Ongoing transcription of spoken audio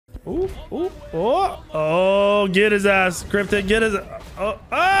Ooh, ooh, oh, oh, get his ass, Cryptic, get his, oh,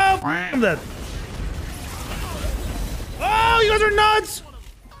 I'm dead. Oh, you guys are nuts.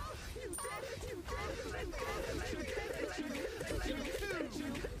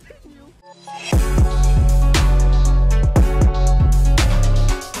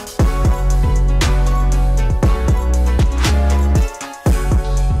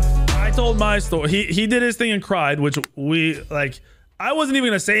 I told my story. He did his thing and cried, which we like. I wasn't even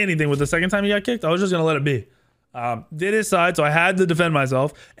gonna say anything with the second time he got kicked. I was just gonna let it be. Did his side, so I had to defend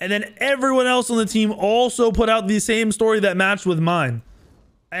myself. And then everyone else on the team also put out the same story that matched with mine.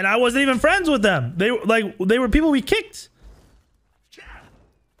 And I wasn't even friends with them. They were people we kicked.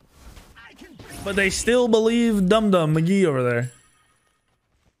 But they still believe Dum Dum McGee over there.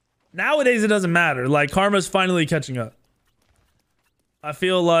 Nowadays it doesn't matter. Like, karma's finally catching up. I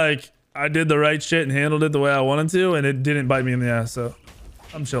feel like I did the right shit and handled it the way I wanted to, and it didn't bite me in the ass, so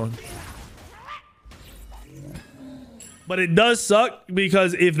I'm chilling. But it does suck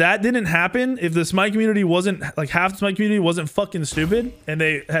because if that didn't happen, if the Smite community wasn't, like half the Smite community wasn't fucking stupid and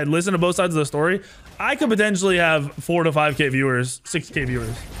they had listened to both sides of the story, I could potentially have 4 to 5K viewers, 6K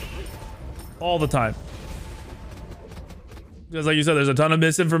viewers all the time. Because like you said, there's a ton of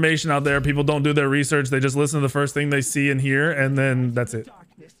misinformation out there. People don't do their research. They just listen to the first thing they see and hear, and then that's it.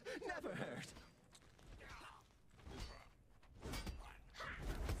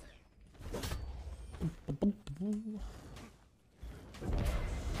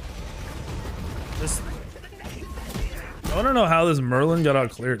 I want to know how this Merlin got out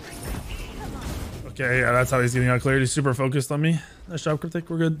cleared. Okay, yeah, that's how he's getting out cleared. He's super focused on me. Nice job, Cryptic.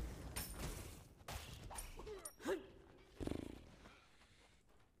 We're good.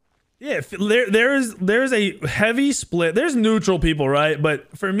 Yeah, there's a heavy split. There's neutral people, right?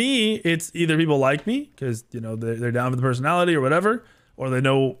 But for me, it's either people like me because you know they're down with the personality or whatever, or they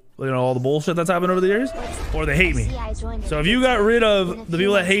know all the bullshit that's happened over the years, or they hate me. So if you got rid of the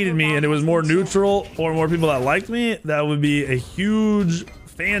people that hated me and it was more neutral or more people that liked me, that would be a huge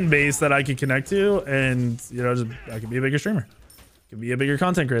fan base that I could connect to, and you know, I could be a bigger streamer, could be a bigger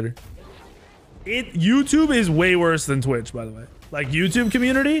content creator. YouTube is way worse than Twitch, by the way. Like YouTube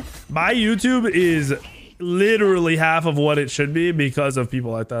community, my YouTube is literally half of what it should be because of people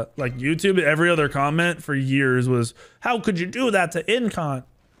like that. Like YouTube, every other comment for years was, how could you do that to Incon?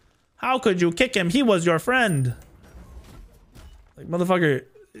 How could you kick him? He was your friend. Like, motherfucker,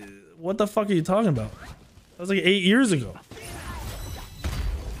 what the fuck are you talking about? That was like 8 years ago.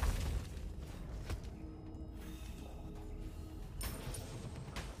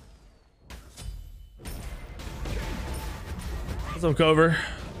 What's up, Cover?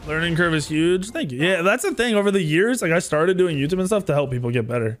 Learning curve is huge. Thank you. Yeah, that's the thing. Over the years, like I started doing YouTube and stuff to help people get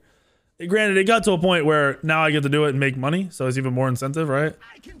better. Granted, it got to a point where now I get to do it and make money, so it's even more incentive, right?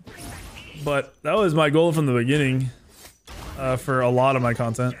 But that was my goal from the beginning for a lot of my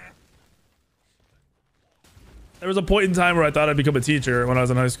content. There was a point in time where I thought I'd become a teacher when I was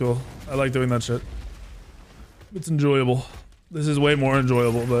in high school. I like doing that shit. It's enjoyable. This is way more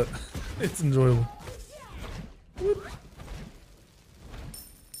enjoyable, but it's enjoyable.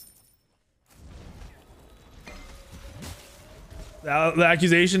 The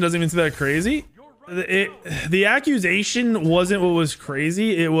accusation doesn't even seem that crazy. The accusation wasn't what was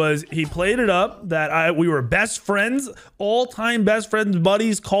crazy. It was he played it up that we were best friends, all-time best friends,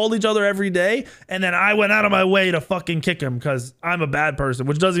 buddies, called each other every day, and then I went out of my way to fucking kick him because I'm a bad person,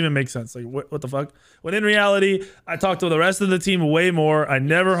 which doesn't even make sense. Like what the fuck? When in reality, I talked to the rest of the team way more. I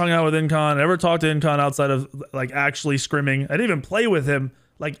never hung out with Incon, never talked to Incon outside of like actually scrimming. I didn't even play with him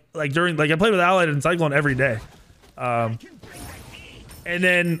like during I played with Allied and Cyclone every day. And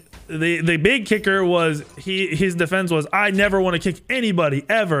then the big kicker was his defense was I never want to kick anybody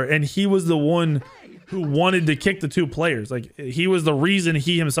ever, and he was the one who wanted to kick the two players. Like he was the reason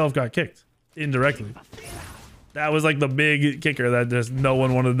he himself got kicked indirectly. That was like the big kicker that just no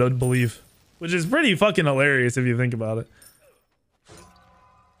one wanted to believe, which is pretty fucking hilarious if you think about it.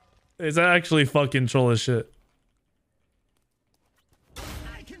 It's actually fucking troll as shit.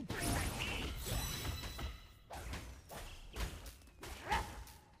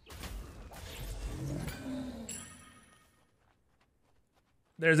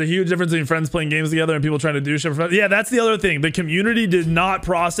 There's a huge difference between friends playing games together and people trying to do shit for fun. Yeah, that's the other thing. The community did not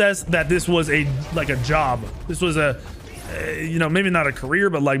process that this was a job. This was a, you know, maybe not a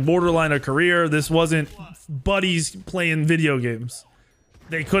career, but like borderline a career. This wasn't buddies playing video games.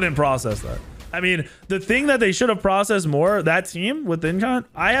 They couldn't process that. I mean, the thing that they should have processed more, that team with Incon,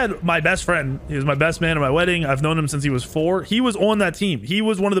 I had my best friend. He was my best man at my wedding. I've known him since he was 4. He was on that team. He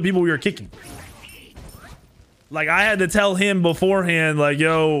was one of the people we were kicking. Like, I had to tell him beforehand, like,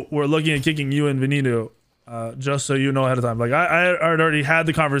 yo, we're looking at kicking you and Benito, just so you know ahead of time. Like, I had already had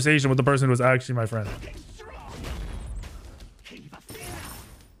the conversation with the person who was actually my friend.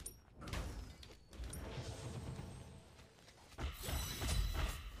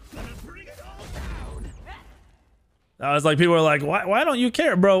 I was like, people were like, why don't you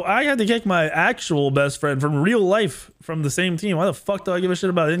care? Bro, I had to kick my actual best friend from real life from the same team. Why the fuck do I give a shit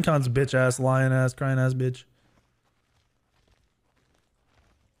about Incon's bitch ass, lion ass, crying ass bitch?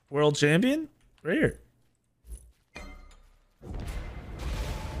 World champion? Right here.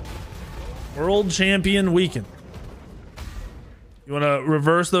 World champion weekend. You want to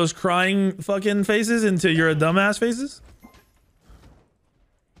reverse those crying fucking faces into your dumbass faces?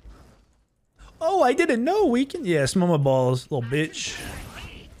 Oh, I didn't know weekend. Yeah, smell my balls, little bitch.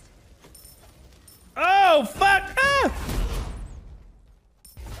 Oh, fuck. Ah!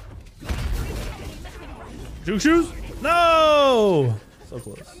 Juke shoes? No! So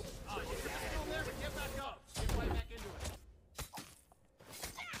close.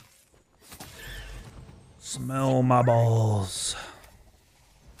 Smell my balls.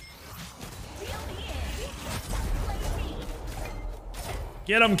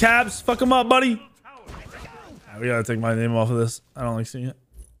 Get him, Caps. Fuck him up, buddy. Right, we gotta take my name off of this. I don't like seeing it.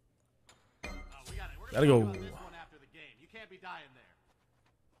 Gotta go. You can't be dying there.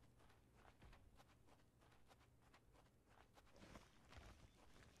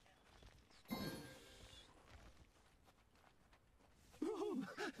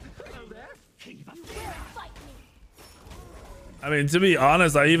 I mean, to be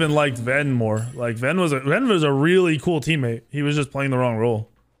honest, I even liked Ven more. Like, Ven was a really cool teammate. He was just playing the wrong role.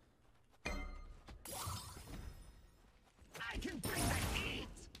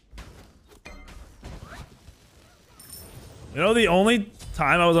 You know, the only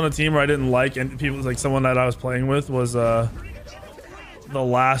time I was on a team where I didn't like and people like someone that I was playing with was the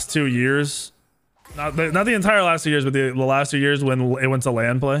last 2 years. Not the entire last 2 years, but the last 2 years when it went to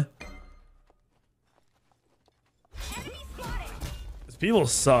LAN play. People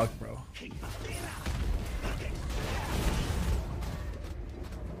suck, bro.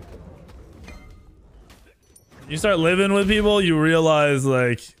 You start living with people, you realize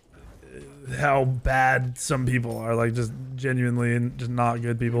like how bad some people are, like just genuinely and just not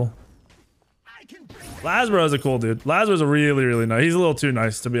good people. Lasbro is a cool dude. Lasbro's a really, really nice. He's a little too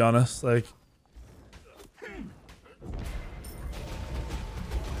nice, to be honest. Like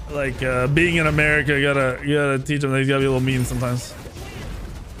being in America, you gotta teach him that he's gotta be a little mean sometimes.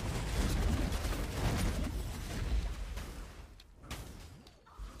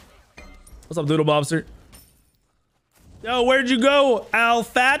 What's up, Doodle Bobster? Yo, where'd you go, Al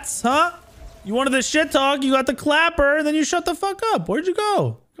Fats, huh? You wanted the shit talk, you got the clapper, and then you shut the fuck up. Where'd you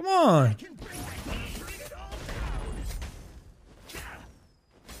go? Come on.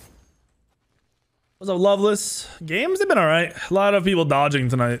 What's up, Loveless? Games, they've been alright. A lot of people dodging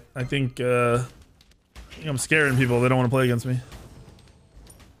tonight. I think I'm scaring people. They don't want to play against me.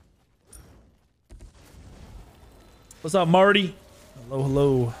 What's up, Marty? Hello,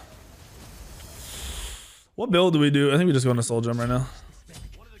 hello. What build do we do? I think we just go into Soul Gem right now.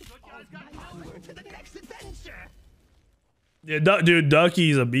 Yeah, dude,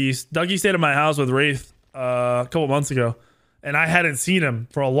 Ducky's a beast. Ducky stayed at my house with Wraith a couple months ago, and I hadn't seen him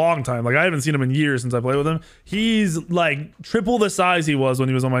for a long time. Like, I haven't seen him in years since I played with him. He's like triple the size he was when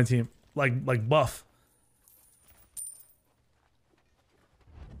he was on my team. Like buff.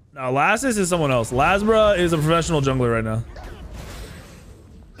 Now, Lassus is someone else. Lasbra is a professional jungler right now.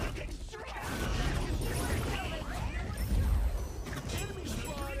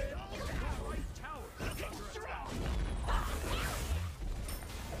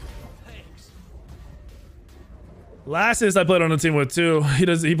 Lassus I played on a team with too.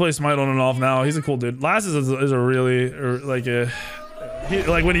 He plays Smite on and off now. He's a cool dude. Lassus is a really like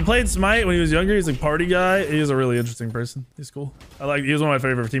when he played Smite when he was younger, he's a party guy. He's a really interesting person. He's cool. He was one of my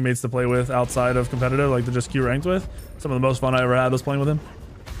favorite teammates to play with outside of competitive, like to just queue ranked with. Some of the most fun I ever had was playing with him.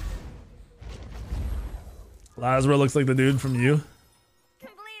 Lazarus looks like the dude from you.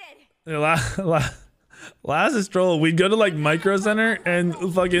 Yeah, Laz is troll. We'd go to like Micro Center and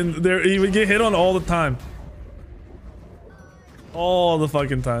fucking he would get hit on all the time. All the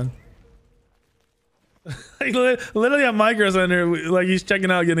fucking time. Like literally at Micro Center, like he's checking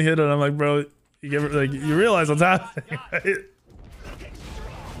out getting hit on. I'm like, bro, you realize what's happening, right?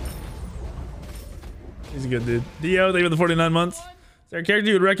 He's a good dude. Dio, thank you for the 49 months. Is there a character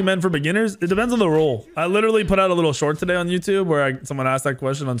you would recommend for beginners? It depends on the role. I literally put out a little short today on YouTube where someone asked that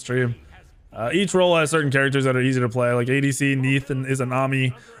question on stream. Each role has certain characters that are easy to play. Like ADC, Neath is an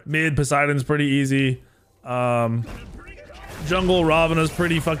Ami. Mid, Poseidon's pretty easy. Jungle Ravana's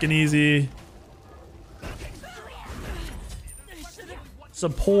pretty fucking easy.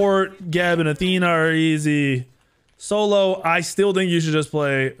 Support Gab and Athena are easy. Solo, I still think you should just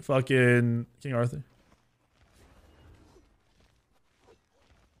play fucking King Arthur.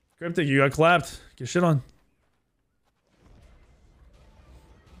 Cryptic, you got clapped. Get shit on.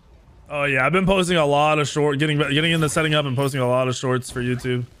 Oh yeah, I've been posting a lot of getting into setting up and posting a lot of shorts for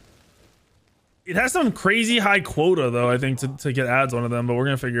YouTube. It has some crazy high quota though, I think, to get ads onto them, but we're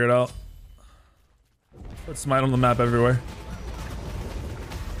gonna figure it out. Put Smite on the map everywhere.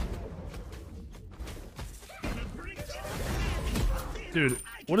 Dude,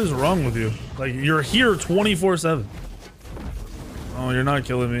 what is wrong with you? Like, you're here 24/7. Oh, you're not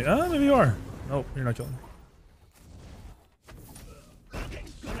killing me. Maybe you are. Nope, you're not killing me.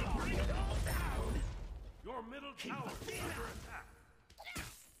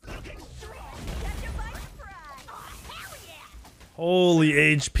 Holy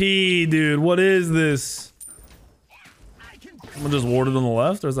HP, dude. What is this? Someone just warded on the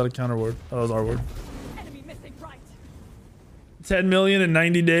left, or is that a counter ward? Oh, that was our ward. 10 million in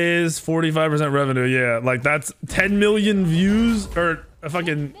 90 days, 45% revenue. Yeah, like that's 10 million views, or a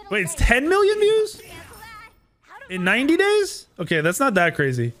fucking, wait, it's 10 million views in 90 days? Okay, that's not that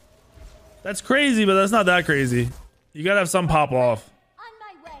crazy. That's crazy, but that's not that crazy. You gotta have some pop off.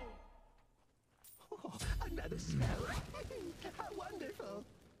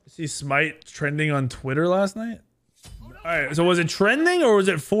 See Smite trending on Twitter last night? All right, so was it trending or was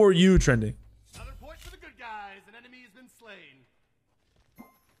it for you trending? Another point for the good guys. An enemy has been slain.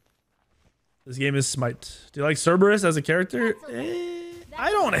 This game is Smite. Do you like Cerberus as a character? I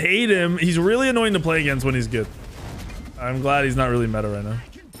don't hate him. He's really annoying to play against when he's good. I'm glad he's not really meta right now.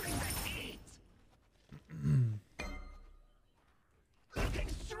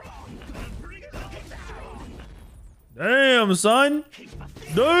 Damn, son.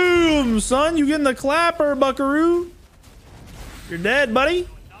 Damn, son. You getting the clapper, buckaroo. You're dead, buddy.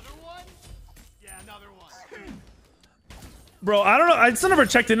 Another one? Yeah, another one. Bro, I don't know. I still never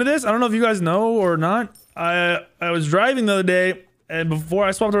checked into this. I don't know if you guys know or not. I was driving the other day, and before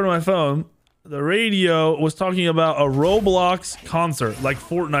I swapped over to my phone, the radio was talking about a Roblox concert, like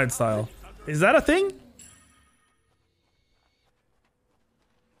Fortnite style. Is that a thing?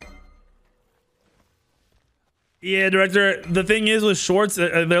 Yeah, director. The thing is with shorts,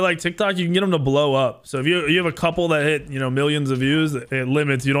 they're like TikTok. You can get them to blow up. So if you have a couple that hit, you know, millions of views, it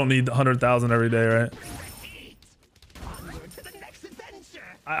limits. You don't need 100,000 every day, right?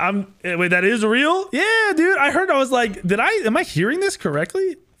 Wait, that is real? Yeah, dude. I heard. I was like, am I hearing this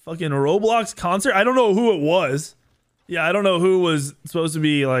correctly? Fucking Roblox concert. I don't know who it was. Yeah, I don't know who was supposed to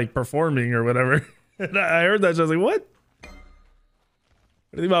be like performing or whatever. And I heard that. So I was like, what?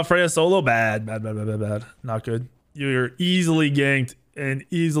 What do you think about Freya solo? Bad. Not good. You're easily ganked and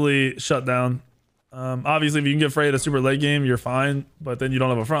easily shut down. Obviously, if you can get Freya to super late game, you're fine. But then you don't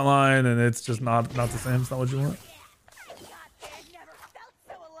have a front line, and it's just not the same. It's not what you want.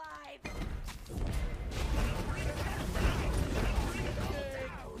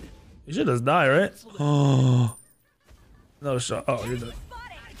 You should just die, right? Oh, no shot. Oh, you're dead.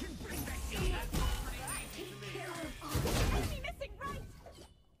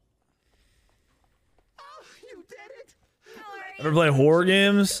 Ever play horror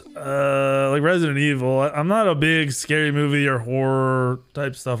games? Like Resident Evil. I'm not a big scary movie or horror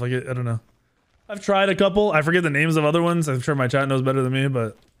type stuff. Like I don't know. I've tried a couple. I forget the names of other ones. I'm sure my chat knows better than me,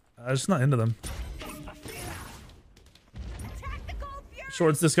 but I'm just not into them.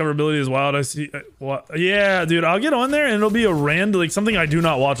 Shorts discoverability is wild. I see. Yeah, dude. I'll get on there and it'll be a random, like something I do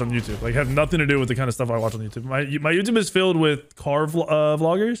not watch on YouTube. Like have nothing to do with the kind of stuff I watch on YouTube. My YouTube is filled with car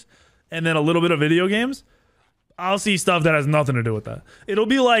vloggers and then a little bit of video games. I'll see stuff that has nothing to do with that. It'll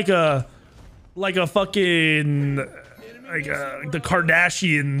be like a fucking the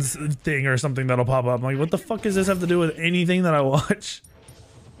Kardashians thing or something that'll pop up. I'm like, what the fuck does this have to do with anything that I watch?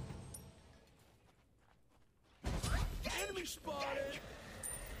 Enemy spotted.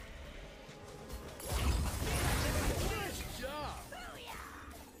 Nice job.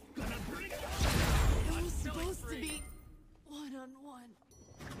 It was supposed to be one-on-one.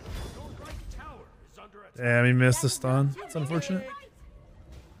 Damn, he missed the stun. It's unfortunate.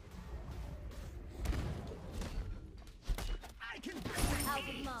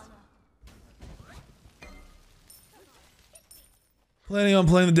 Planning on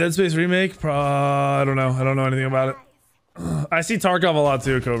playing the Dead Space remake? I don't know. I don't know anything about it. I see Tarkov a lot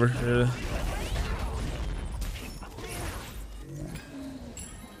too, Cover. Yeah.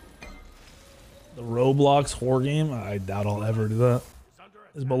 The Roblox horror game? I doubt I'll ever do that.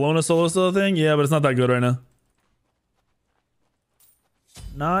 Is Bologna solo still a thing? Yeah, but it's not that good right now.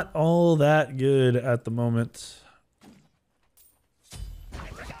 Not all that good at the moment.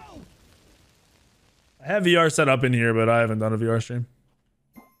 I have VR set up in here, but I haven't done a VR stream.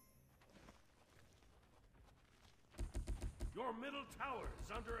 Your middle tower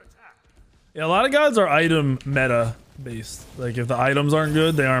is under attack. Yeah, a lot of gods are item meta based. Like if the items aren't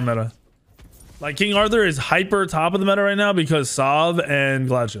good, they aren't meta. Like King Arthur is hyper top of the meta right now because Salve and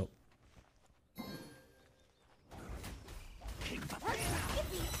Gladshield.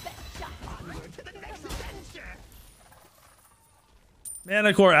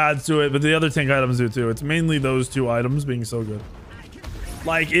 Mana Core adds to it, but the other tank items do too. It's mainly those two items being so good.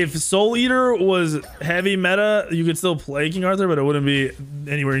 Like if Soul Eater was heavy meta, you could still play King Arthur, but it wouldn't be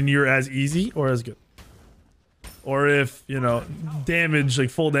anywhere near as easy or as good. Or if, you know, damage, like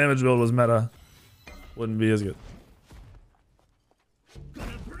full damage build was meta, wouldn't be as good.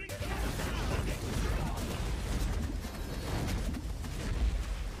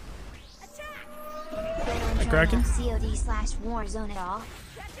 Kraken? COD/Warzone at all?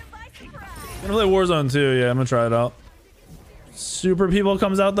 I'm gonna play Warzone too, yeah, I'm gonna try it out. Super People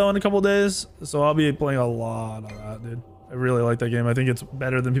comes out though in a couple days, so I'll be playing a lot of that, dude. I really like that game. I think it's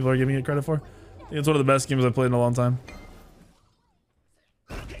better than people are giving it credit for. I think it's one of the best games I've played in a long time.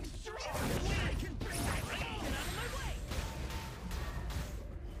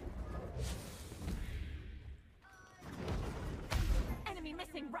 Enemy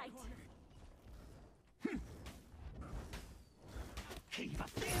missing right.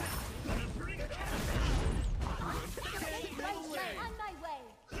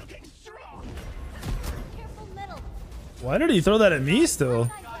 Why did he throw that at me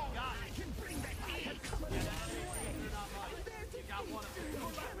still?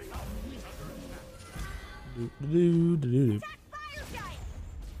 I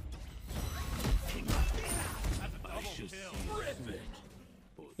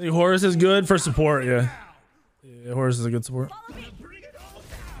think Horus is good for support, yeah. Yeah, Horus is a good support.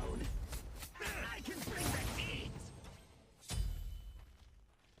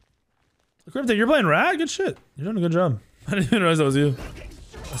 Cryptic, you're playing Rat? Good shit. You're doing a good job. I didn't even realize that was you.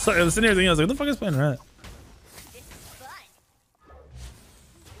 I was sitting here thinking, I was like, what the fuck is playing Rat?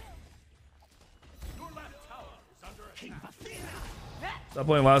 Stopped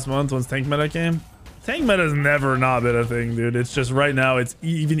playing last month once tank meta came. Tank meta has never not been a thing, dude. It's just right now it's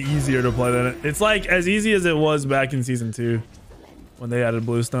even easier to play than it. It's like as easy as it was back in season 2 when they added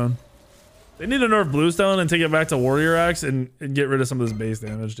Bluestone. They need to nerf Bluestone and take it back to Warrior Axe and get rid of some of this base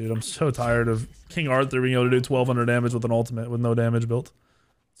damage, dude. I'm so tired of King Arthur being able to do 1200 damage with an ultimate with no damage built.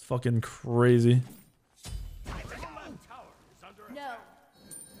 It's fucking crazy.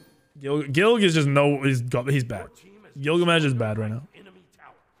 No. Gilg is just he's bad. Gilgamesh is bad right now.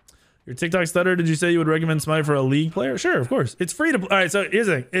 Your TikTok stutter, did you say you would recommend Smite for a league player? Sure, of course. It's free to play. All right, so here's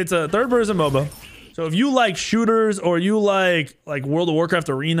the thing. It's a third-person MOBA. So if you like shooters or you like World of Warcraft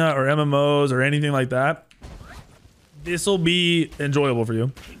Arena or MMOs or anything like that, this will be enjoyable for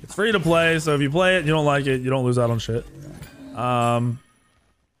you. It's free to play, so if you play it, you don't like it, you don't lose out on shit.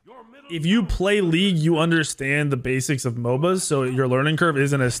 If you play League, you understand the basics of MOBAs, so your learning curve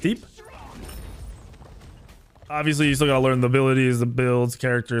isn't as steep. Obviously, you still gotta learn the abilities, the builds,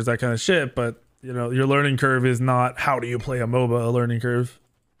 characters, that kind of shit, but you know, your learning curve is not how do you play a MOBA, a learning curve.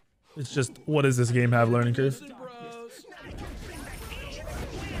 It's just, what does this game have learning curve?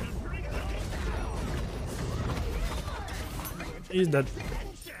 He's dead.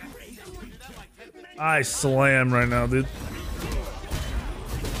 I slam right now, dude.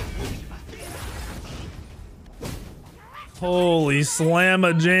 Holy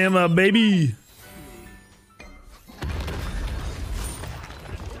slamma jamma, baby.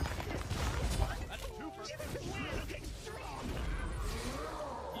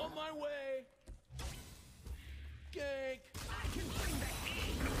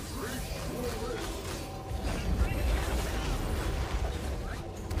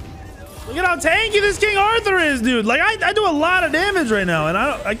 Look at how tanky this King Arthur is, dude. Like, I do a lot of damage right now,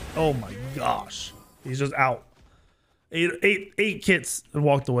 and oh my gosh. He's just out. Eight kits and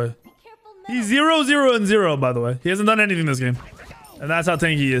walked away. He's 0, 0, and 0, by the way. He hasn't done anything this game. And that's how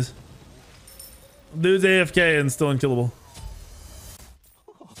tanky he is. Dude's AFK and still unkillable.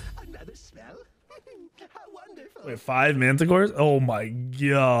 Wait, 5 Manticores? Oh my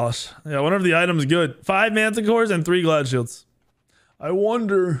gosh. Yeah, one of the items good. 5 Manticores and 3 Glad Shields. I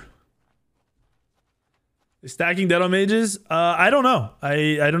wonder... Stacking dead on mages? I don't know.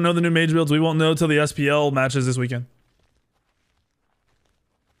 I don't know the new mage builds. We won't know till the SPL matches this weekend.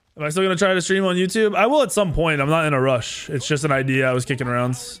 Am I still gonna try to stream on YouTube? I will at some point. I'm not in a rush. It's just an idea I was kicking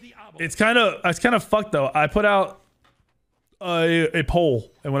around. It's kind of fucked though. I put out a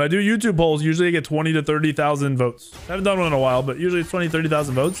poll, and when I do YouTube polls, usually I get 20 to 30,000 votes. I haven't done one in a while, but usually it's 20,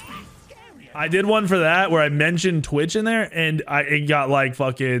 30,000 votes. I did one for that where I mentioned Twitch in there, and it got like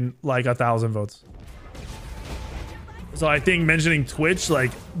fucking like 1,000 votes. So I think mentioning Twitch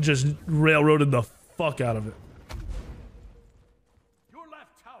like just railroaded the fuck out of it. Your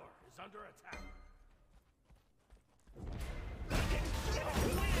left tower is under attack.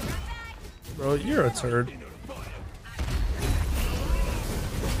 Bro, you're a turd.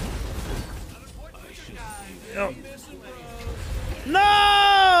 Yep.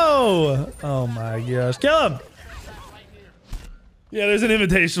 No! Oh my gosh. Kill him! Yeah, there's an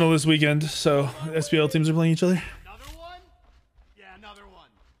invitational this weekend, so SPL teams are playing each other. Another one? Yeah, another one.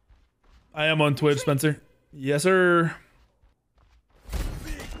 I am on Twitch, Spencer. Yes, sir.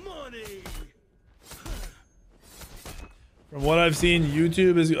 Big money. From what I've seen,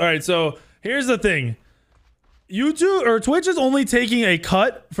 YouTube is... Alright, so here's the thing. YouTube or Twitch is only taking a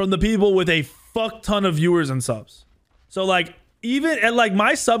cut from the people with a fuck ton of viewers and subs. So like, even at like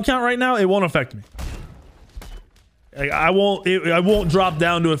my sub count right now, it won't affect me. Like I won't drop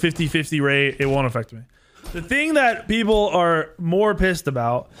down to a 50-50 rate. It won't affect me. The thing that people are more pissed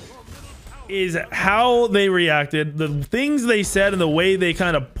about is how they reacted, the things they said, and the way they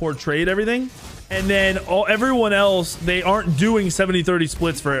kind of portrayed everything. And then everyone else, they aren't doing 70-30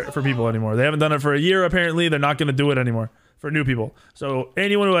 splits for people anymore. They haven't done it for a year, apparently. They're not going to do it anymore for new people. So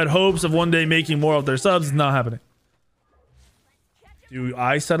anyone who had hopes of one day making more of their subs, is not happening. Do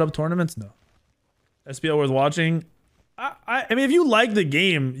I set up tournaments? No. SPL worth watching? I mean, if you like the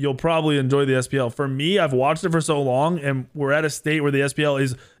game, you'll probably enjoy the SPL. For me, I've watched it for so long, and we're at a state where the SPL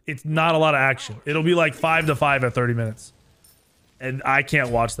is, it's not a lot of action. It'll be like 5-5 at 30 minutes. And I can't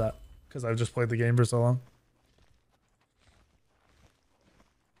watch that because I've just played the game for so long.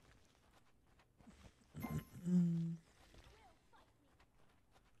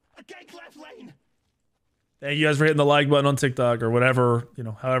 A gank left lane. Thank you guys for hitting the like button on TikTok or whatever, you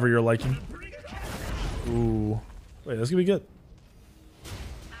know, however you're liking. Ooh. Wait, that's gonna be good.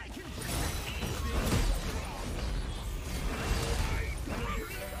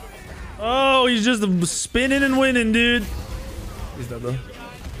 Oh, he's just spinning and winning, dude. He's dead, though.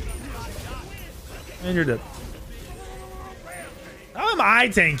 And you're dead. How am I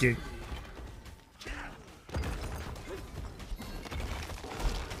tanking?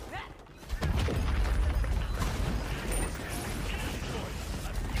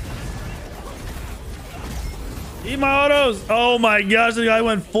 Eat my autos. Oh my gosh, the guy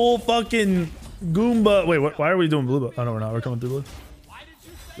went full fucking Goomba. Wait, what? Why are we doing blue? Oh no, we're not. We're coming through blue.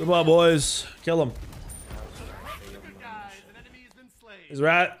 Good ball, boys. Kill him. Is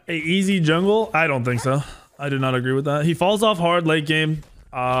Rat a easy jungle? I don't think so. I do not agree with that. He falls off hard late game.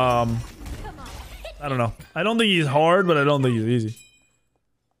 I don't know. I don't think he's hard, but I don't think he's easy.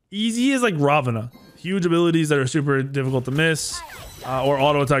 Easy is like Ravana. Huge abilities that are super difficult to miss. Or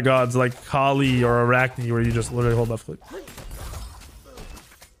auto attack gods like Kali or Arachne, where you just literally hold left click.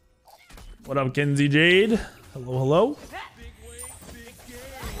 What up, Kenzie Jade? Hello, hello.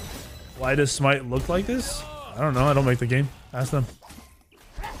 Why does Smite look like this? I don't know. I don't make the game. Ask them.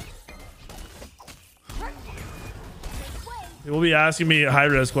 People be asking me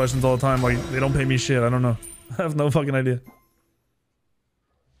high-res questions all the time. Like, they don't pay me shit. I don't know. I have no fucking idea.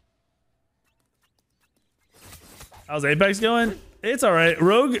 How's Apex going? It's all right.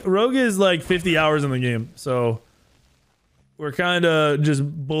 Rogue is like 50 hours in the game, so we're kind of just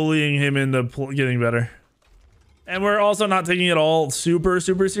bullying him into getting better. And we're also not taking it all super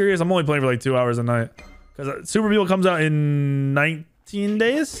serious. I'm only playing for like 2 hours a night because Super People comes out in 19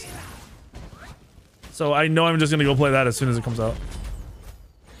 days. So I know I'm just gonna go play that as soon as it comes out.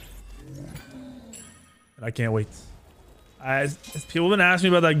 And I can't wait. People have been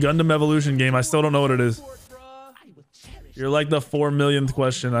asking me about that Gundam Evolution game. I still don't know what it is. You're like the 4 millionth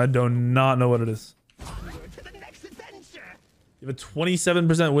question. I do not know what it is. You have a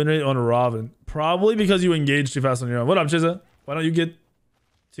 27% win rate on Robin. Probably because you engage too fast on your own. What up, Chizza? Why don't you get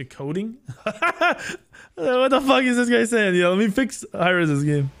to coding? What the fuck is this guy saying? Yeah, let me fix Iris'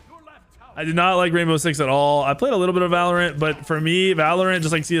 game. I did not like Rainbow Six at all. I played a little bit of Valorant, but for me, Valorant,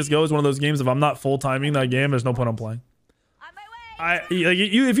 just like CSGO, is one of those games. If I'm not full timing that game, there's no point in playing.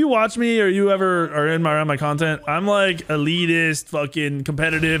 If you watch me or you ever are around my content, I'm like elitist, fucking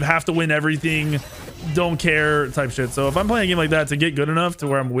competitive, have to win everything, don't care type shit. So if I'm playing a game like that to get good enough to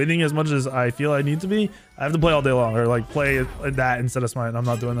where I'm winning as much as I feel I need to be, I have to play all day long or like play that instead of Smite. I'm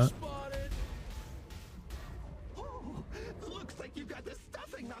not doing that.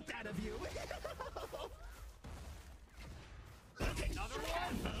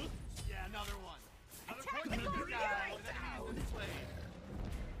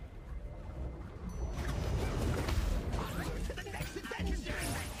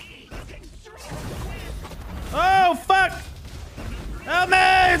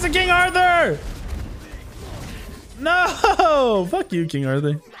 King Arthur! No! Fuck you, King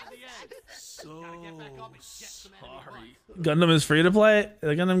Arthur. Gundam is free to play.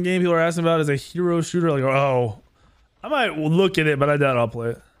 The Gundam game people are asking about is a hero shooter. Like, oh, I might look at it, but I doubt I'll play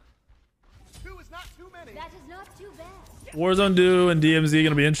it. Two is not too many. That is not too bad. Warzone Duo and DMZ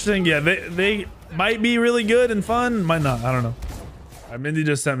gonna be interesting. Yeah, they might be really good and fun. Might not. I don't know. All right, Mindy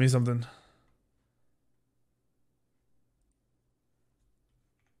just sent me something.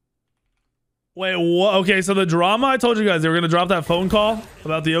 Wait, what? Okay, so the drama, I told you guys they were going to drop that phone call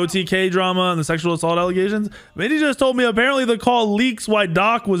about the OTK drama and the sexual assault allegations. Mindy just told me apparently the call leaks why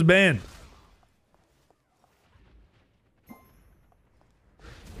Doc was banned.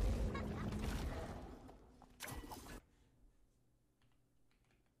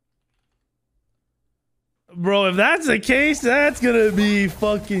 Bro, if that's the case, that's going to be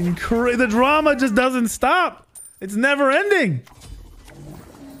fucking crazy. The drama just doesn't stop. It's never ending.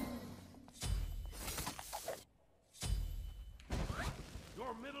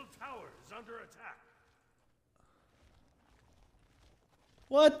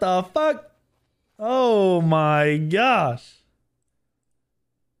 What the fuck? Oh my gosh.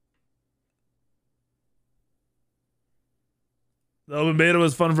 The open beta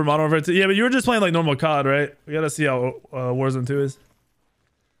was fun for Modern Warfare 2. Yeah, but you were just playing like normal COD, right? We gotta see how Warzone 2 is.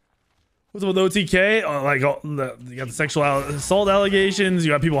 What's up with OTK? You got the sexual assault allegations.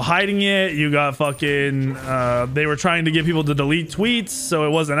 You got people hiding it. You got fucking... they were trying to get people to delete tweets so it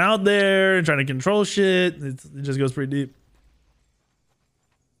wasn't out there and trying to control shit. It just goes pretty deep.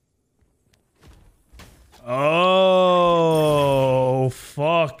 Oh,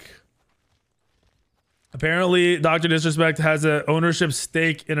 fuck. Apparently, Dr. Disrespect has an ownership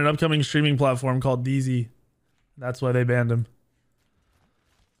stake in an upcoming streaming platform called DZ. That's why they banned him.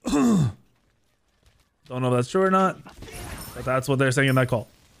 Don't know if that's true or not, but that's what they're saying in that call.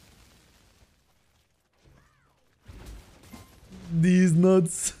 These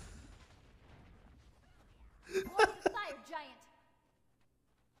nuts. Fire giant.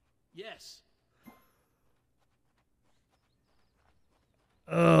 Yes.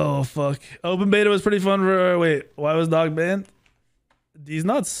 Oh, fuck. Open beta was pretty fun for... Wait, why was Dog banned? These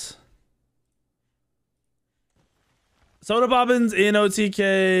nuts. Soda Poppins in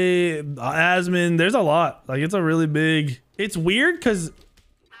OTK, Asmin, there's a lot. Like, it's a really big... It's weird because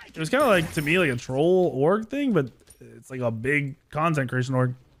it was kind of like, to me, like a troll org thing, but it's like a big content creation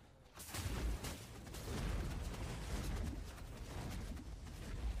org.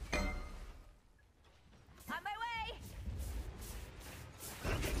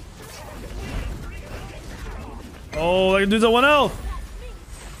 Oh, that dude's at 1 health.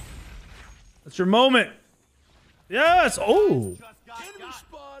 That's your moment. Yes. Oh.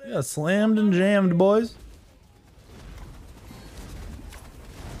 Yeah, slammed and jammed, boys.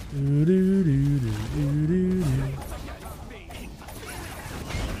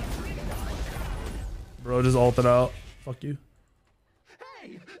 Bro just ulted out. Fuck you.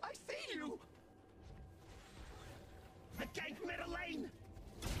 Hey, I see you. The gate middle lane.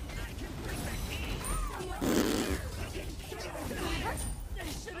 I can bring the heat.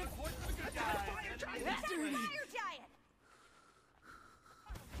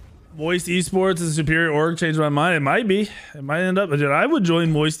 Moist Esports is a superior org. Changed my mind. It might be. It might end up. Dude, I would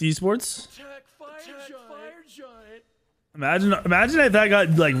join Moist Esports. Imagine if that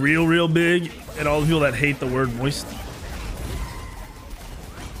got like real big and all the people that hate the word moist.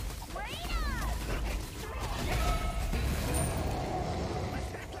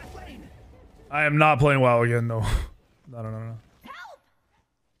 I am not playing WoW again. No. No.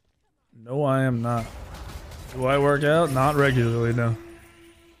 No, I am not. Do I work out? Not regularly, no.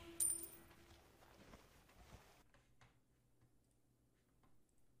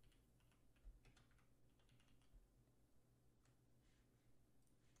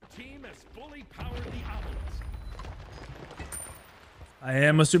 Team has fully powered the obelisk. I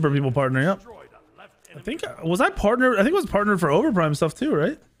am a Super People partner, yep. I think, was I partnered? I think I was partnered for Overprime stuff too,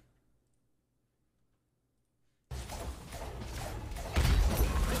 right?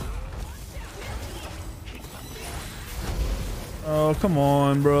 Oh, come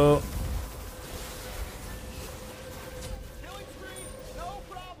on, bro.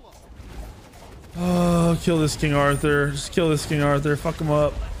 Oh, kill this King Arthur. Just kill this King Arthur. Fuck him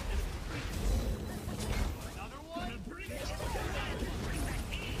up.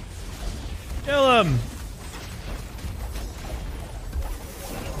 Kill him.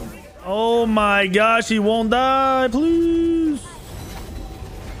 Oh my gosh, he won't die, please.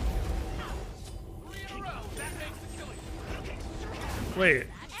 Wait.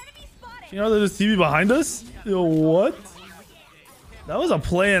 You know there's a TV behind us? Yo, what? That was a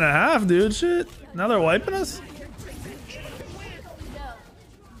play and a half, dude. Shit. Now they're wiping us? No.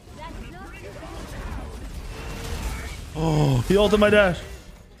 That's not too bad. Oh, he ulted my dash.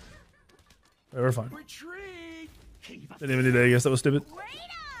 Right, we're fine. Retreat. Didn't even need to. I guess that was stupid. Wait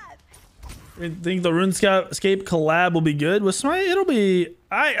up. I think the RuneScape collab will be good with Smite. It'll be.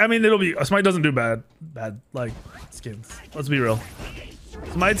 I mean, it'll be. Smite doesn't do bad like skins. Let's be real.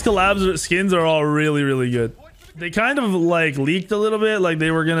 Smite's collabs skins are all really, really good. They kind of like leaked a little bit, like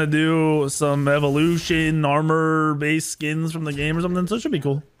they were gonna do some evolution armor based skins from the game or something. So it should be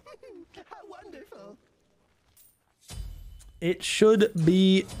cool. How wonderful. It should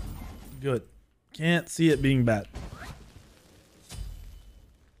be good. Can't see it being bad.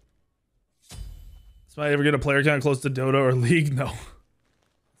 Smite ever get a player count close to Dota or League? No.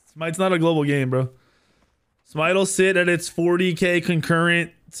 Smite's not a global game, bro. Smite will sit at its 40k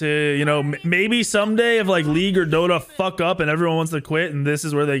concurrent to, you know, maybe someday if like League or Dota fuck up and everyone wants to quit and this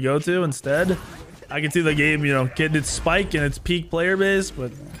is where they go to instead, I can see the game, you know, getting its spike and its peak player base,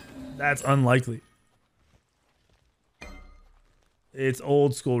 but that's unlikely. It's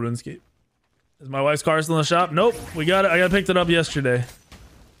old school RuneScape. Is my wife's car still in the shop? Nope. We got it. I got picked it up yesterday.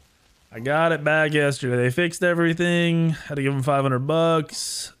 I got it back yesterday. They fixed everything. Had to give them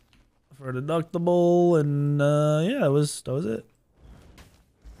 $500 for a deductible, and yeah, that was it.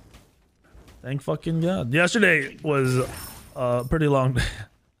 Thank fucking God. Yesterday was a pretty long day.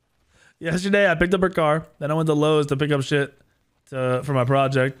 Yesterday I picked up her car, then I went to Lowe's to pick up shit for my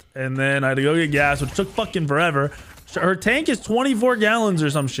project, and then I had to go get gas, which took fucking forever. Her tank is 24 gallons or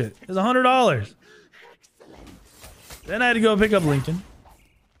some shit. It's $100. Then I had to go pick up Lincoln.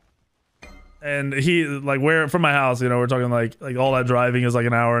 And he, like, where from my house, you know, we're talking like all that driving is like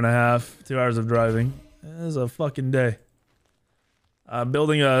an hour and a half, 2 hours of driving. It is a fucking day.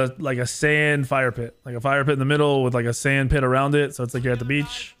 Building a sand fire pit, like a fire pit in the middle with like a sand pit around it, so it's like you're at the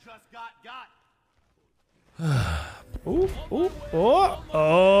beach. Ooh, ooh, oh,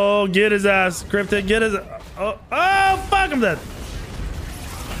 oh, get his ass, Cryptic, get his, oh, fuck, I'm dead.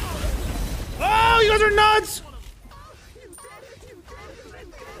 Oh, you guys are nuts.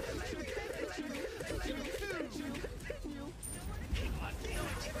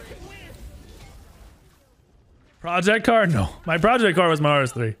 Project car? No. My project car was my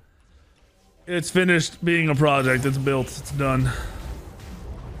RS3. It's finished being a project. It's built. It's done.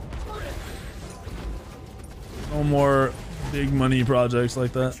 No more big money projects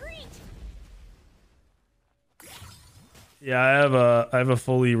like that. Yeah, I have a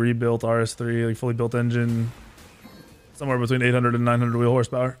fully rebuilt RS3, like fully built engine. Somewhere between 800 and 900 wheel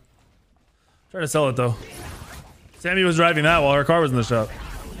horsepower. Trying to sell it though. Sammy was driving that while her car was in the shop.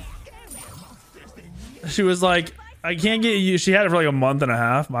 She was like, I can't get used. She had it for like a month and a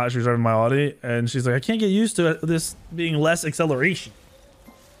half. She was driving my Audi, and she's like, I can't get used to this being less acceleration.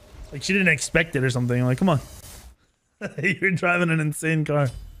 Like she didn't expect it or something. I'm like, come on, you're driving an insane car.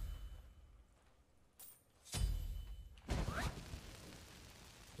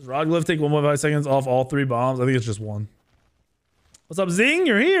 Does Roglift take 1.5 seconds off all 3 bombs? I think it's just 1. What's up, Zing?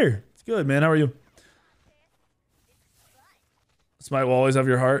 You're here. It's good, man. How are you? Smite will always have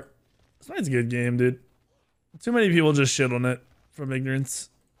your heart. Smite's a good game, dude. Too many people just shit on it from ignorance.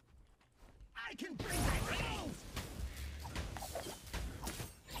 I can bring my rails.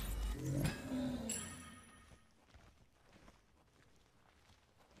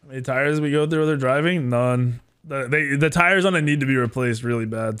 How many tires we go through while they're driving? None. The tires on it need to be replaced really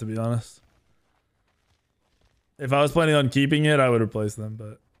bad, to be honest. If I was planning on keeping it, I would replace them,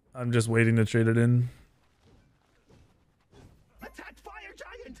 but I'm just waiting to trade it in. Attack fire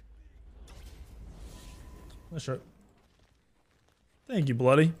giant. That's right. Thank you,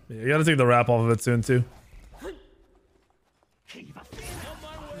 Bloody. Yeah, you gotta take the wrap off of it soon, too. Oh,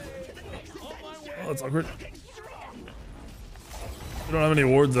 that's awkward. We don't have any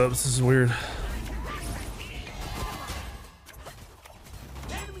wards up. This is weird.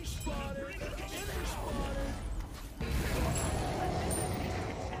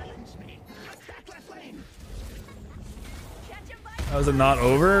 How is it not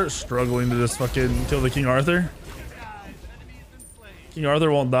over? Struggling to just fucking kill the King Arthur. King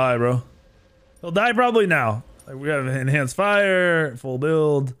Arthur won't die, bro. He'll die probably now. Like, we have enhanced fire, full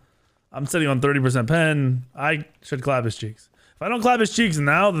build. I'm sitting on 30% pen. I should clap his cheeks. If I don't clap his cheeks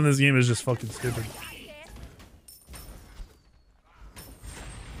now, then this game is just fucking stupid.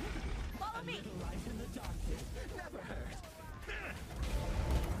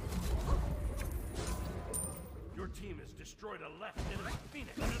 Your team has destroyed a left enemy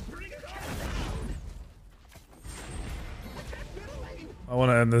Phoenix. I want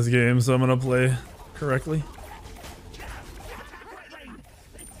to end this game, so I'm gonna play correctly.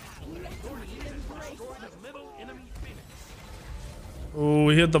 Oh,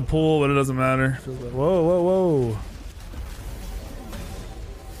 we hit the pool, but it doesn't matter. Whoa, whoa, whoa.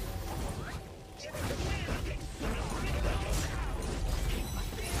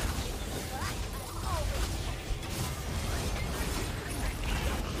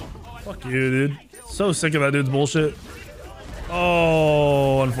 Fuck you, dude. So sick of that dude's bullshit.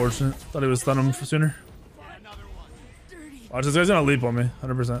 Oh, unfortunate. Thought he would stun him sooner. Watch, this guy's gonna leap on me,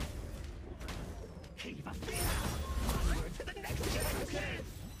 100%.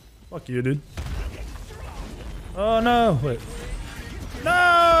 Fuck you, dude. Oh no, wait.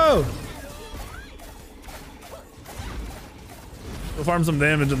 No! Go farm some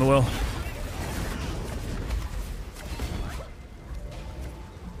damage in the well.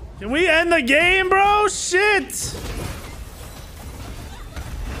 Can we end the game, bro? Shit!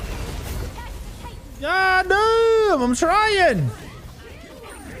 God damn, I'm trying.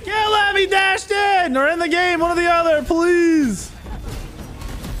 Can't let me dash in or end the game, one or the other, please.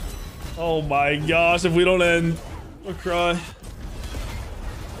 Oh my gosh, if we don't end, I'll cry.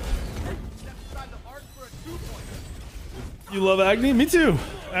 You love Agni? Me too.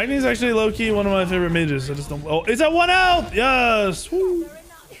 Agni is actually low-key one of my favorite mages. I just don't. Oh, it's at 1 health. Yes. Woo.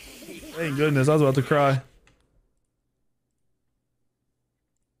 Thank goodness, I was about to cry.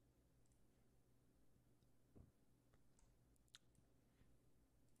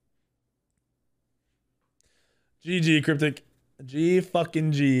 GG, Cryptic. G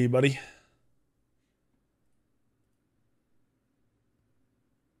fucking G, buddy.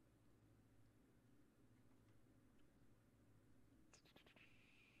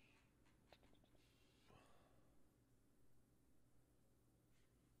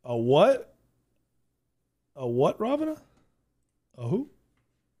 A what? A what, Ravana? A who?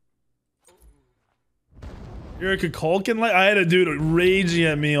 You're a Kukulkan? Like, I had a dude raging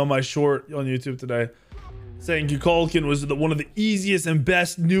at me on my short on YouTube today, saying Kukulkan was one of the easiest and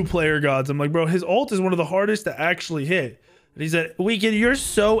best new player gods. I'm like, bro, his ult is one of the hardest to actually hit. And he said, Weekend, you're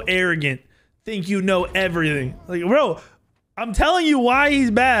so arrogant. Think you know everything. Like, bro, I'm telling you why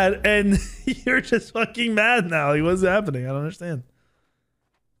he's bad, and you're just fucking mad now. Like, what's happening? I don't understand.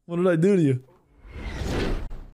 What did I do to you?